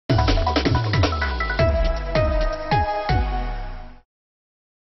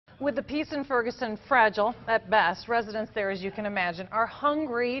With the peace in Ferguson fragile at best, residents there, as you can imagine, are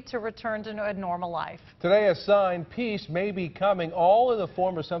hungry to return to a normal life. Today, a sign peace may be coming, all in the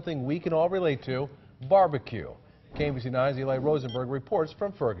form of something we can all relate to: barbecue. KMBC 9's Eli Rosenberg reports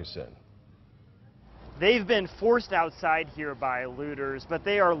from Ferguson. They've been forced outside here by looters, but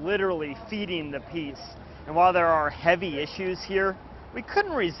they are literally feeding the peace. And while there are heavy issues here, we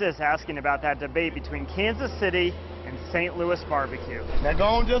couldn't resist asking about that debate between Kansas City and St. Louis barbecue. Now go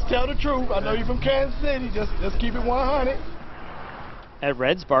on, just tell the truth. I know you're from Kansas City. Just keep it 100. At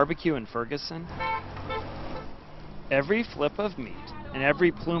Red's Barbecue in Ferguson, every flip of meat and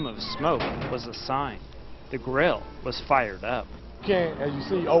every plume of smoke was a sign. The grill was fired up. You can't, as you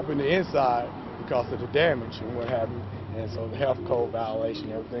see, open the inside because of the damage and what have you. And so the health code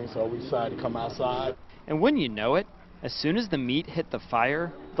violation and everything, so we decided to come outside. And wouldn't you know it, as soon as the meat hit the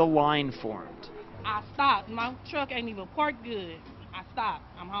fire, the line formed. I stopped. My truck ain't even parked good. I stopped.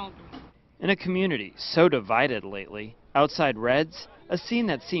 I'm hungry. In a community so divided lately, outside Red's, a scene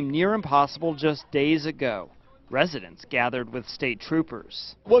that seemed near impossible just days ago. Residents gathered with state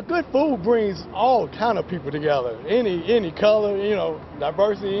troopers. Well, good food brings all kind of people together. Any color, you know,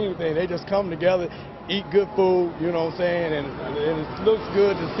 diversity, anything. They just come together, eat good food, you know what I'm saying, and it looks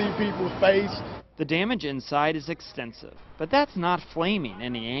good to see people's face. The damage inside is extensive, but that's not flaming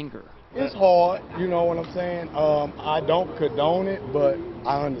any anger. It's hard, you know what I'm saying. I don't condone it, but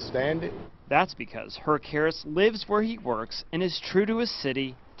I understand it. That's because Herc Harris lives where he works and is true to his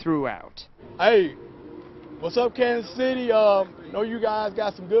city throughout. Hey, what's up, Kansas City? Know you guys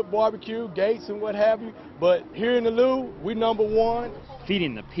got some good barbecue, Gates and what have you, but here in the Lou, we #1.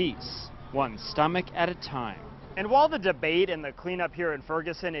 Feeding the peace, one stomach at a time. And while the debate and the cleanup here in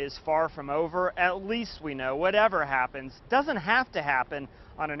Ferguson is far from over, at least we know whatever happens doesn't have to happen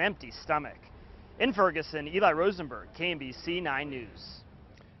on an empty stomach. In Ferguson, Eli Rosenberg, KMBC 9 News.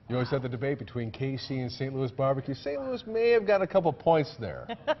 You always had the debate between KC and St. Louis barbecue. St. Louis may have got a couple points there.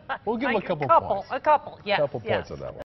 We'll give them a couple points. A couple, yes. A couple points on that one.